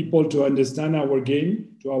help people to understand our game,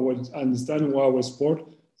 understand our sport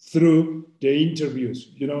through the interviews,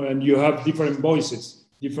 and you have different voices,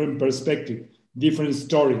 different perspective, different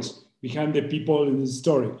stories behind the people in the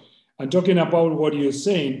story. And talking about what you're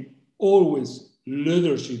saying, always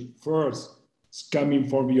leadership first is coming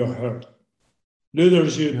from your heart.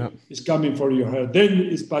 Leadership is coming from your heart. Then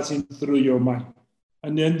it's passing through your mind.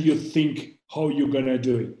 And then you think how you're going to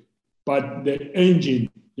do it. But the engine,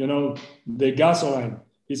 the gasoline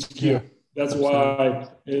is here. That's why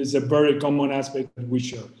it's a very common aspect that we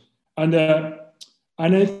share. And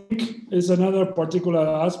I think it's another particular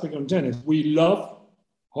aspect on tennis. We love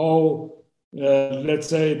how, let's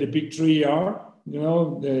say, the big three are, the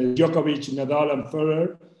Djokovic, Nadal, and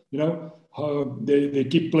Federer, how they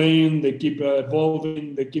keep playing, they keep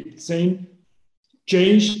evolving, they keep saying,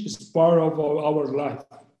 change is part of our life.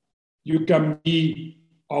 You can be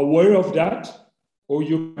aware of that, or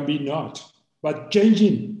you can be not. But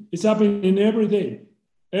changing is happening every day.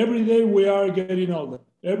 Every day we are getting older.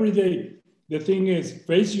 Every day. The thing is,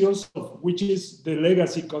 face yourself, which is the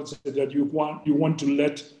legacy concept that you want to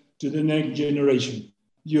let to the next generation.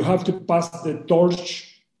 You have to pass the torch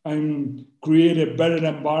and create a better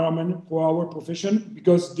environment for our profession,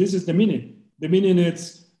 because this is the meaning. The meaning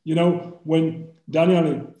is, when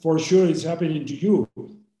Daniel, for sure, is happening to you,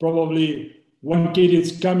 probably one kid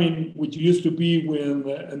is coming, which used to be in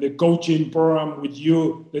the coaching program with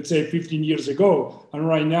you, let's say 15 years ago. And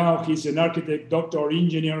right now he's an architect, doctor,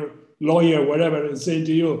 engineer, lawyer, whatever, and saying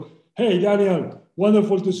to you, hey, Daniel,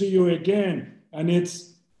 wonderful to see you again. And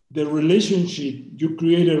it's the relationship, you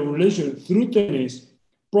create a relation through tennis.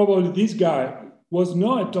 Probably this guy was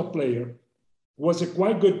not a top player, was a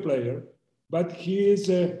quite good player, but he is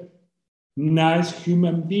a nice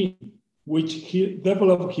human being, which he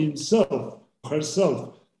developed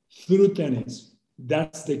herself through tennis.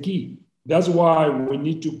 That's the key. That's why we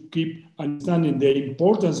need to keep understanding the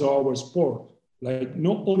importance of our sport, like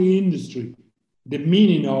not only industry, the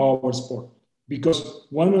meaning of our sport. Because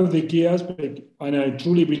one of the key aspects, and I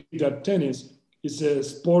truly believe that tennis is a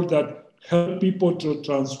sport that helps people to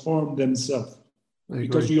transform themselves.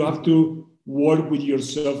 Because you have to work with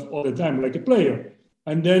yourself all the time, like a player.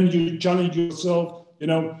 And then you challenge yourself,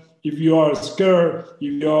 if you are scared,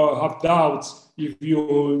 if you have doubts, if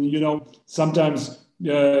you, sometimes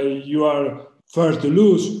you are first to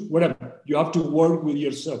lose, whatever, you have to work with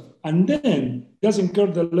yourself. And then, it doesn't care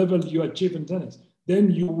the level you achieve in tennis,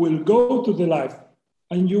 then you will go to the life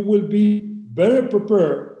and you will be better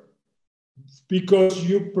prepared because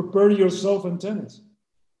you prepare yourself in tennis.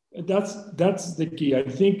 That's the key. I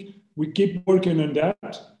think we keep working on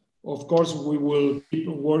that. Of course, we will keep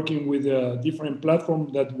working with a different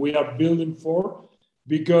platform that we are building for,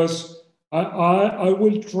 because I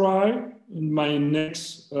will try in my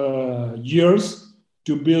next years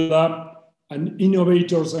to build up an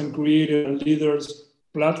innovators and creator and leaders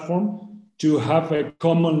platform to have a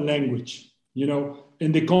common language,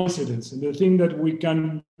 in the coincidence and the thing that we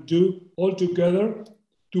can do all together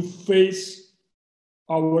to face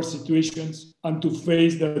our situations and to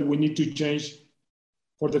face that we need to change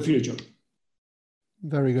for the future.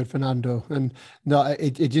 Very good, Fernando. And no,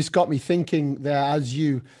 it just got me thinking there as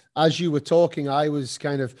you were talking, I was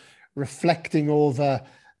kind of reflecting over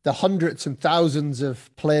the hundreds and thousands of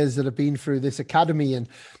players that have been through this academy. And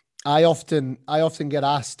I often get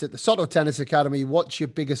asked at the Soto Tennis Academy, what's your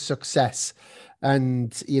biggest success?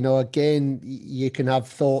 And, again, you can have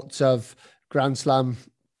thoughts of Grand Slam,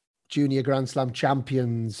 junior Grand Slam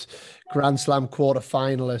champions, Grand Slam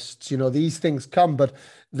quarterfinalists, these things come. But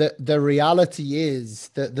the reality is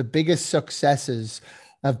that the biggest successes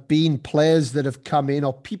have been players that have come in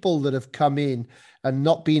or people that have come in and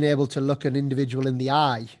not been able to look an individual in the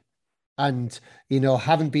eye and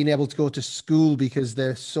haven't been able to go to school because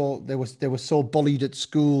they were so bullied at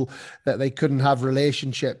school that they couldn't have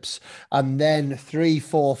relationships. And then 3,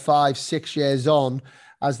 4, 5, 6 years on,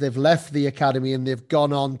 as they've left the academy and they've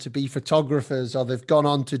gone on to be photographers or they've gone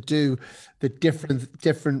on to do the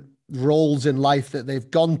different roles in life that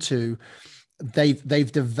they've gone to,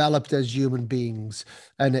 they've developed as human beings.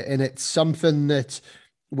 And it's something that,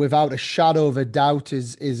 without a shadow of a doubt,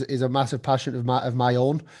 is a massive passion of my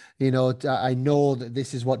own. I know that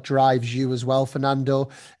this is what drives you as well, Fernando.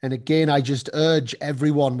 And again, I just urge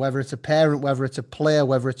everyone, whether it's a parent, whether it's a player,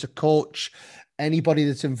 whether it's a coach, anybody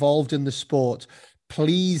that's involved in the sport,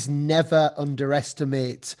 please never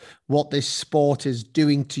underestimate what this sport is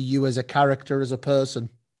doing to you as a character, as a person.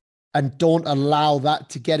 And don't allow that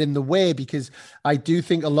to get in the way, because I do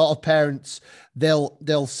think a lot of parents,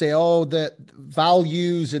 they'll say, oh, the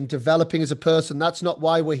values and developing as a person, that's not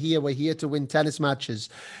why we're here. We're here to win tennis matches.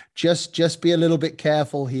 Just be a little bit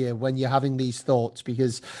careful here when you're having these thoughts,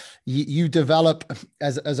 because you develop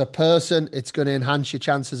as a person. It's going to enhance your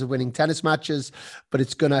chances of winning tennis matches, but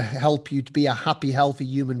it's going to help you to be a happy, healthy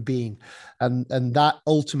human being. And that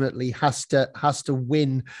ultimately has to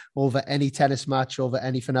win over any tennis match, over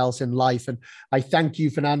anything else in life. And I thank you,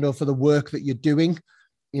 Fernando, for the work that you're doing,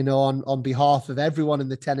 on behalf of everyone in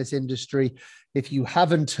the tennis industry. If you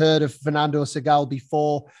haven't heard of Fernando Segal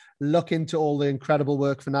before, look into all the incredible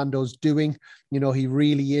work Fernando's doing. He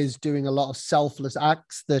really is doing a lot of selfless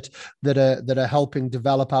acts that are helping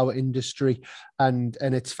develop our industry. And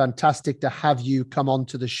it's fantastic to have you come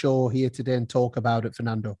onto the show here today and talk about it,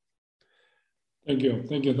 Fernando. Thank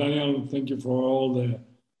you, Daniel. Thank you for all the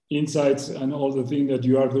insights and all the things that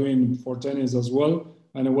you are doing for tennis as well.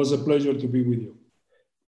 And it was a pleasure to be with you.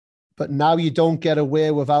 But now you don't get away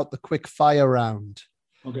without the quick fire round.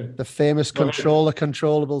 Okay. The famous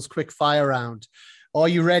controllables quick fire round. Are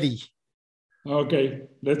you ready? Okay,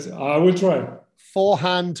 I will try.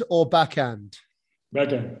 Forehand or backhand?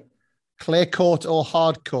 Backhand. Clay court or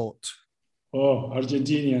hard court? Oh,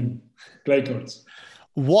 Argentinian clay courts.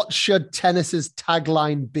 What should tennis's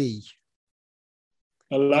tagline be?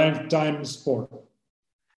 A lifetime sport.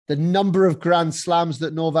 The number of Grand Slams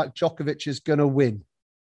that Novak Djokovic is going to win?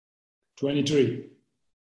 23.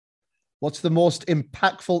 What's the most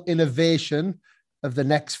impactful innovation of the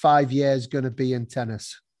next 5 years going to be in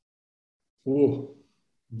tennis? Oh,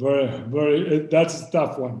 very, that's a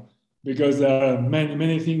tough one, because there are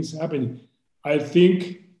many things happening. I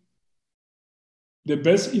think the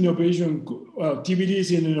best innovation, TBD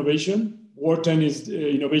is in innovation, World Tennis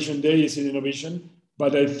Innovation Day is in innovation,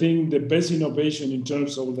 but I think the best innovation in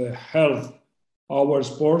terms of the health of our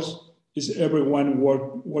sports is everyone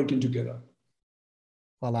working together.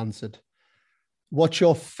 Well answered. What's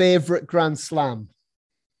your favorite Grand Slam?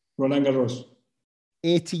 Roland Garros.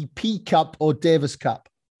 ATP Cup or Davis Cup?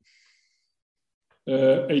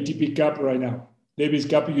 ATP Cup right now. Davis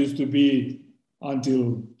Cup used to be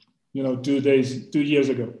until 2 years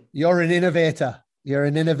ago. You're an innovator.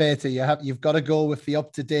 You've got to go with the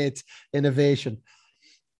up-to-date innovation.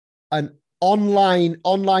 And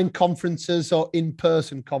online conferences or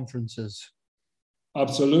in-person conferences?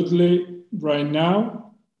 Absolutely. Right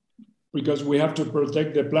now, because we have to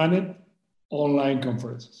protect the planet, online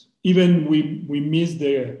conferences. Even we miss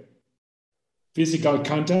the physical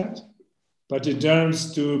contact, but in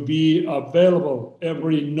terms to be available,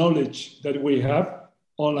 every knowledge that we have,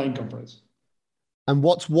 online conference. And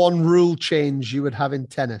what's one rule change you would have in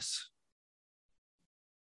tennis?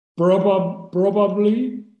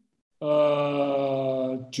 Probably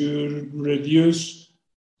to reduce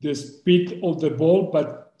the speed of the ball,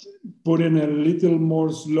 but put in a little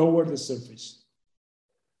more slower the surface.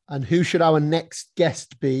 And who should our next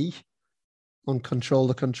guest be on Control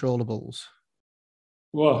the Controllables?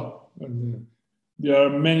 Well, there are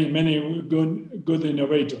many good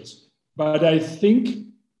innovators, but I think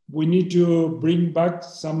we need to bring back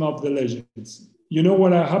some of the legends. You know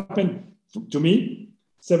what happened to me?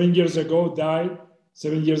 7 years ago died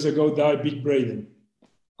Big Braden.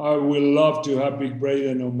 I will love to have Big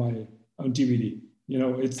Braden on TBD.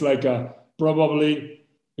 It's like probably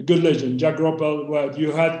a good legend. Jack Ruppel, well,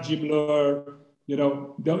 you had Jim Loehr,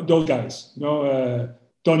 those guys,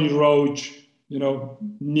 Tony Roach,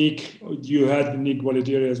 Nick, you had Nick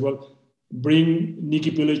Bollettieri as well. Bring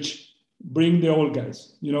Nicky Pilic, bring the old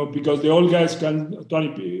guys, because the old guys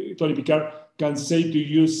Tony Picard can say to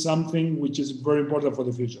you something which is very important for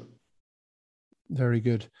the future. Very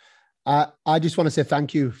good. I just want to say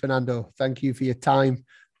thank you, Fernando. Thank you for your time.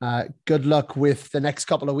 Good luck with the next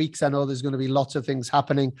couple of weeks. I know there's going to be lots of things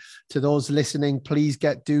happening. To those listening, please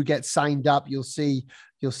get signed up. You'll see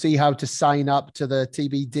how to sign up to the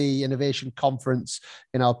TBD Innovation Conference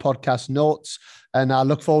in our podcast notes. And I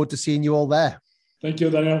look forward to seeing you all there. Thank you,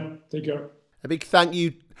 Daniel. Take care. A big thank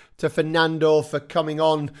you to Fernando for coming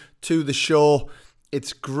on to the show.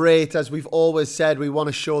 It's great. As we've always said, we want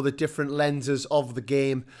to show the different lenses of the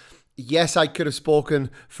game. Yes, I could have spoken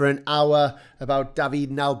for an hour about David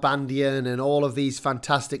Nalbandian and all of these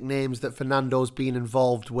fantastic names that Fernando's been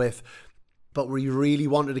involved with, but we really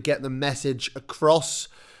wanted to get the message across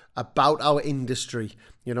about our industry.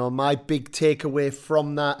 My big takeaway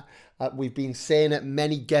from that, we've been saying it,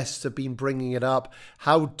 many guests have been bringing it up.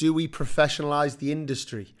 How do we professionalize the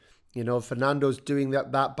industry? Fernando's doing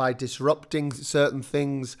that by disrupting certain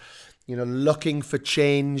things, looking for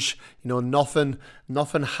change. Nothing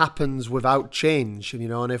happens without change.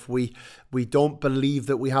 And if we don't believe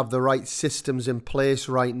that we have the right systems in place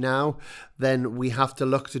right now, then we have to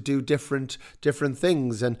look to do different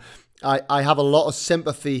things. And I have a lot of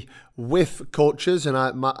sympathy with coaches, and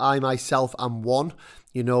I myself am one.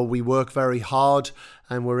 We work very hard,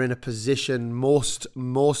 and we're in a position, most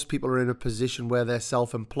people are in a position where they're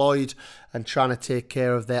self-employed and trying to take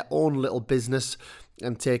care of their own little business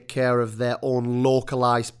and take care of their own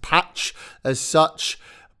localized patch as such.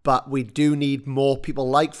 But we do need more people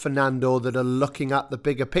like Fernando that are looking at the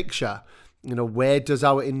bigger picture. Where does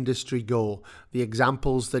our industry go? The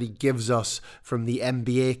examples that he gives us from the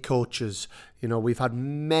NBA coaches. We've had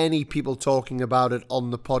many people talking about it on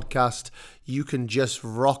the podcast. You can just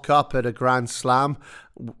rock up at a Grand Slam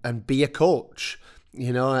and be a coach.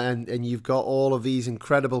 And you've got all of these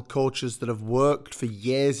incredible coaches that have worked for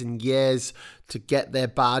years and years to get their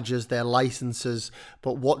badges, their licenses.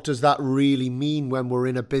 But what does that really mean when we're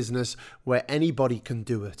in a business where anybody can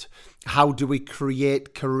do it? How do we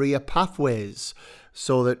create career pathways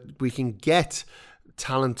so that we can get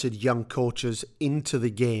talented young coaches into the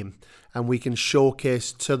game and we can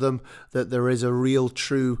showcase to them that there is a real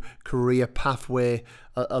true career pathway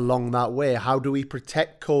along that way? How do we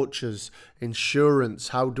protect coaches? Insurance?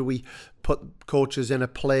 How do we put coaches in a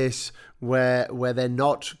place where they're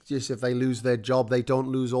not, just if they lose their job, they don't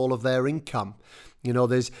lose all of their income?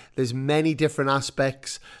 There's many different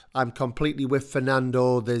aspects. I'm completely with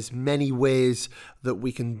Fernando. There's many ways that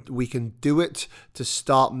we can do it to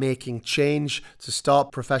start making change, to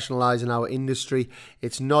start professionalizing our industry.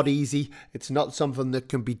 It's not easy. It's not something that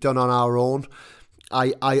can be done on our own.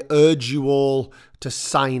 I urge you all to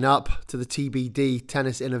sign up to the TBD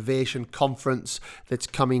Tennis Innovation Conference that's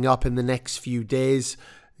coming up in the next few days.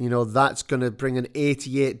 That's going to bring in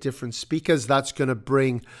 88 different speakers. That's going to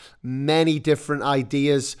bring many different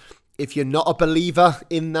ideas. If you're not a believer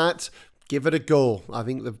in that, give it a go. I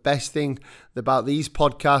think the best thing about these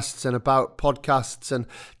podcasts and about podcasts and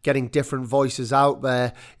getting different voices out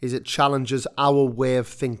there is it challenges our way of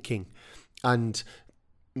thinking and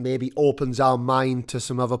maybe opens our mind to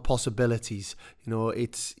some other possibilities.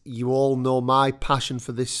 You all know my passion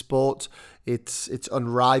for this sport. It's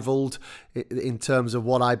unrivaled in terms of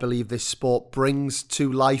what I believe this sport brings to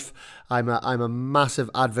life. I'm a massive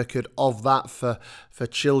advocate of that for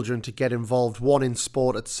children to get involved, one in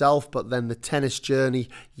sport itself, but then the tennis journey.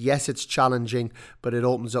 Yes, it's challenging, but it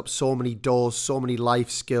opens up so many doors, so many life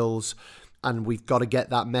skills, and we've got to get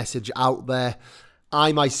that message out there.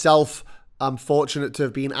 I myself, I'm fortunate to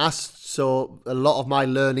have been asked, so a lot of my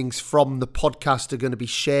learnings from the podcast are going to be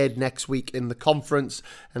shared next week in the conference,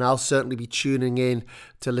 and I'll certainly be tuning in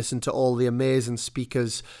to listen to all the amazing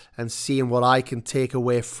speakers and seeing what I can take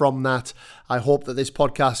away from that. I hope that this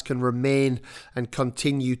podcast can remain and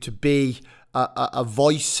continue to be a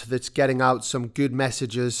voice that's getting out some good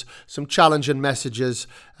messages, some challenging messages,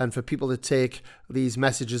 and for people to take these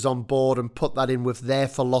messages on board and put that in with their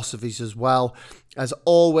philosophies as well. As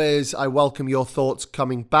always, I welcome your thoughts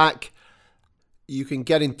coming back. You can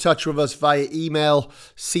get in touch with us via email,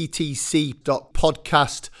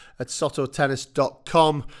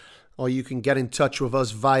 ctc.podcast@sototennis.com, or you can get in touch with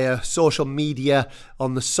us via social media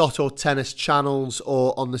on the Soto Tennis channels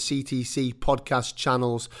or on the CTC podcast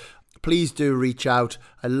channels. please do reach out.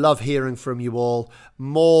 I love hearing from you all.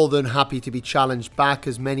 More than happy to be challenged back,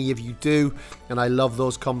 as many of you do, and I love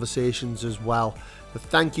those conversations as well. But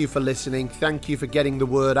thank you for listening. Thank you for getting the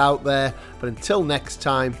word out there. But until next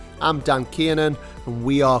time, I'm Dan Kiernan, and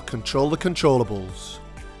we are Control the Controllables.